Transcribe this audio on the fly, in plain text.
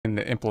in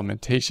the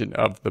implementation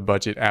of the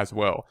budget as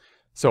well.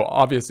 So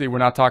obviously we're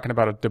not talking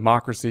about a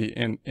democracy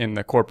in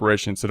the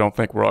corporation, so don't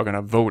think we're all going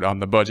to vote on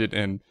the budget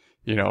and,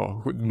 you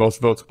know,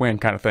 most votes win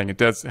kind of thing. It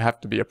does have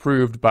to be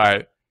approved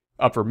by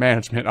upper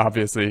management,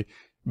 obviously.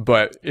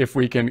 But if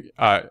we can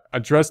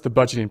address the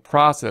budgeting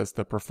process,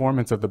 the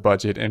performance of the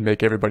budget, and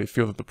make everybody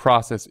feel that the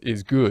process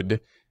is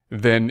good,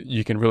 then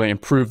you can really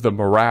improve the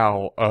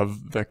morale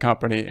of the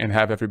company and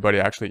have everybody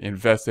actually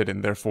invested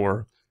and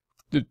therefore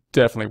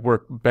definitely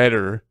work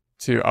better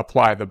to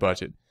apply the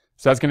budget.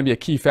 So that's going to be a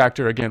key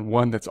factor, again,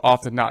 one that's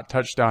often not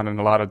touched on in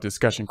a lot of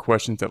discussion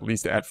questions, at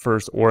least at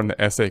first, or in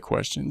the essay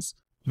questions.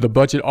 The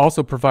budget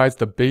also provides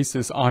the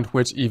basis on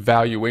which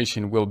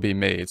evaluation will be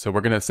made. So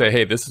we're going to say,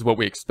 hey, this is what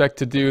we expect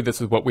to do,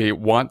 this is what we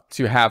want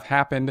to have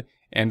happen,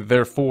 and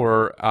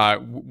therefore,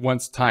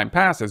 once time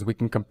passes, we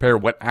can compare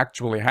what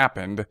actually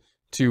happened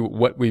to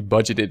what we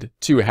budgeted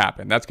to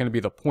happen. That's going to be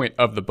the point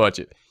of the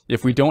budget.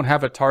 If we don't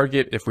have a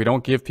target, if we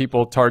don't give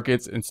people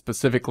targets, and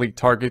specifically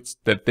targets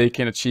that they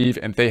can achieve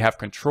and they have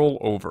control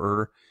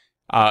over,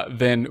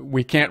 then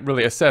we can't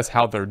really assess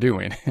how they're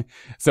doing.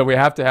 So we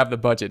have to have the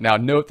budget. Now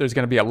note there's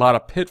going to be a lot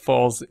of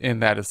pitfalls in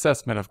that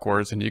assessment, of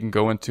course, and you can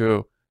go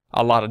into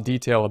a lot of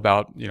detail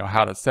about, you know,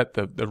 how to set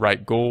the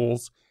right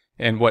goals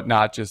and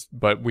whatnot,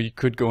 but we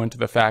could go into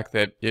the fact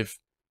that if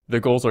the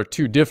goals are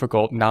too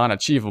difficult,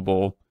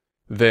 non-achievable,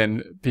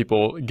 then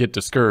people get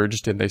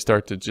discouraged and they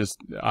start to just,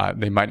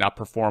 they might not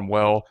perform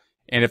well.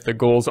 And if the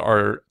goals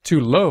are too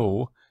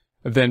low,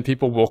 then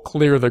people will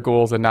clear the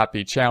goals and not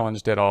be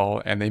challenged at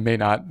all. And they may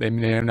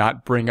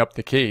not bring up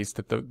the case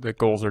that the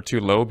goals are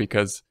too low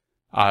because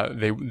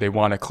they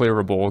want a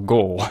clearable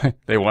goal.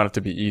 They want it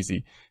to be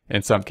easy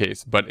in some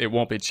case, but it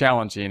won't be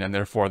challenging, and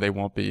therefore they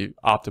won't be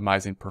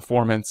optimizing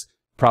performance.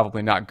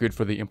 Probably not good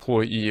for the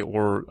employee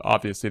or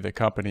obviously the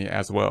company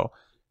as well.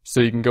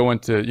 So you can go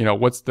into, you know,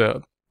 what's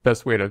the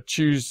best way to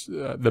choose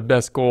the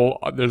best goal.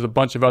 There's a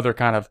bunch of other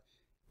kind of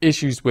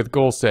issues with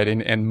goal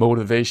setting and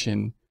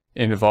motivation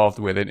involved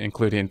with it,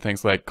 including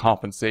things like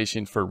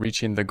compensation for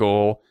reaching the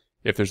goal.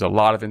 If there's a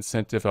lot of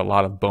incentive, a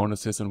lot of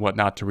bonuses and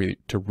whatnot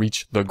to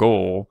reach the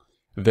goal,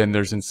 then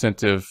there's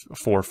incentive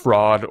for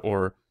fraud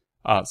or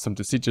some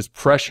deceit, just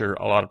pressure,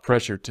 a lot of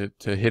pressure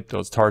to hit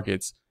those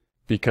targets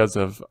because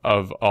of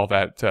all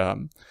that.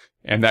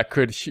 And that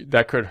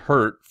could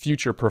hurt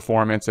future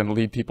performance and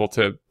lead people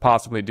to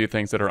possibly do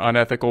things that are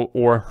unethical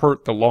or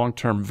hurt the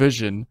long-term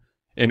vision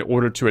in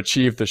order to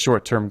achieve the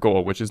short-term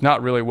goal, which is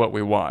not really what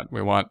we want.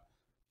 We want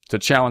to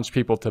challenge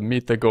people to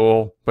meet the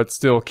goal, but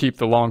still keep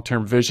the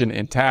long-term vision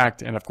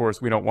intact. And of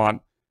course, we don't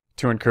want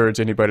to encourage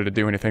anybody to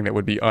do anything that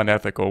would be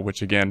unethical,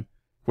 which again,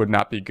 would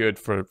not be good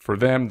for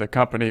them, the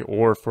company,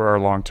 or for our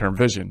long-term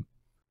vision.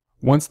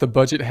 Once the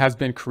budget has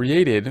been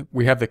created,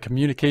 we have the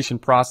communication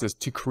process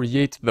to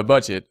create the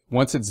budget.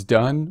 Once it's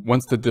done,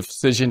 once the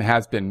decision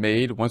has been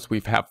made, once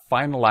we have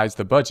finalized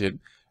the budget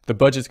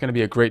is going to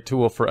be a great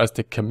tool for us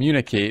to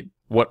communicate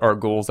what our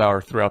goals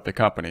are throughout the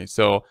company.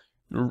 So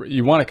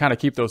you want to kind of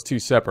keep those two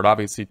separate.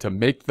 Obviously, to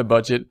make the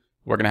budget,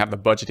 we're going to have the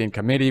budgeting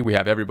committee. We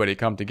have everybody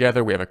come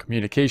together. We have a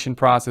communication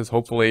process.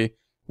 Hopefully,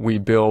 we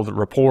build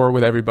rapport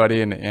with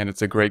everybody, and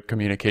it's a great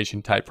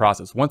communication type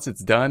process. Once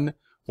it's done,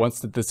 once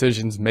the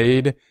decision's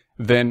made,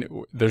 then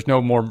there's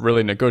no more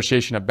really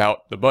negotiation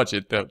about the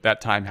budget.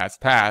 That time has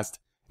passed.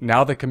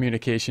 Now the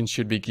communication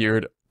should be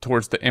geared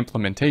towards the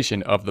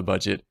implementation of the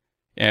budget.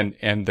 And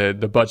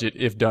the budget,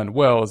 if done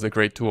well, is a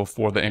great tool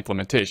for the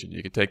implementation.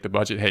 You can take the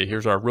budget, hey,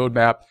 here's our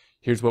roadmap,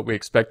 here's what we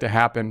expect to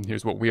happen,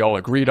 here's what we all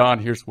agreed on,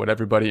 here's what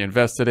everybody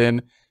invested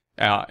in,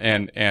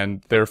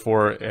 and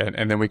therefore,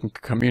 and then we can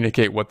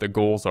communicate what the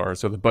goals are.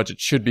 So the budget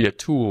should be a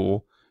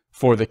tool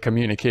for the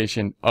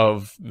communication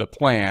of the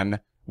plan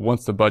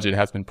once the budget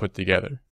has been put together.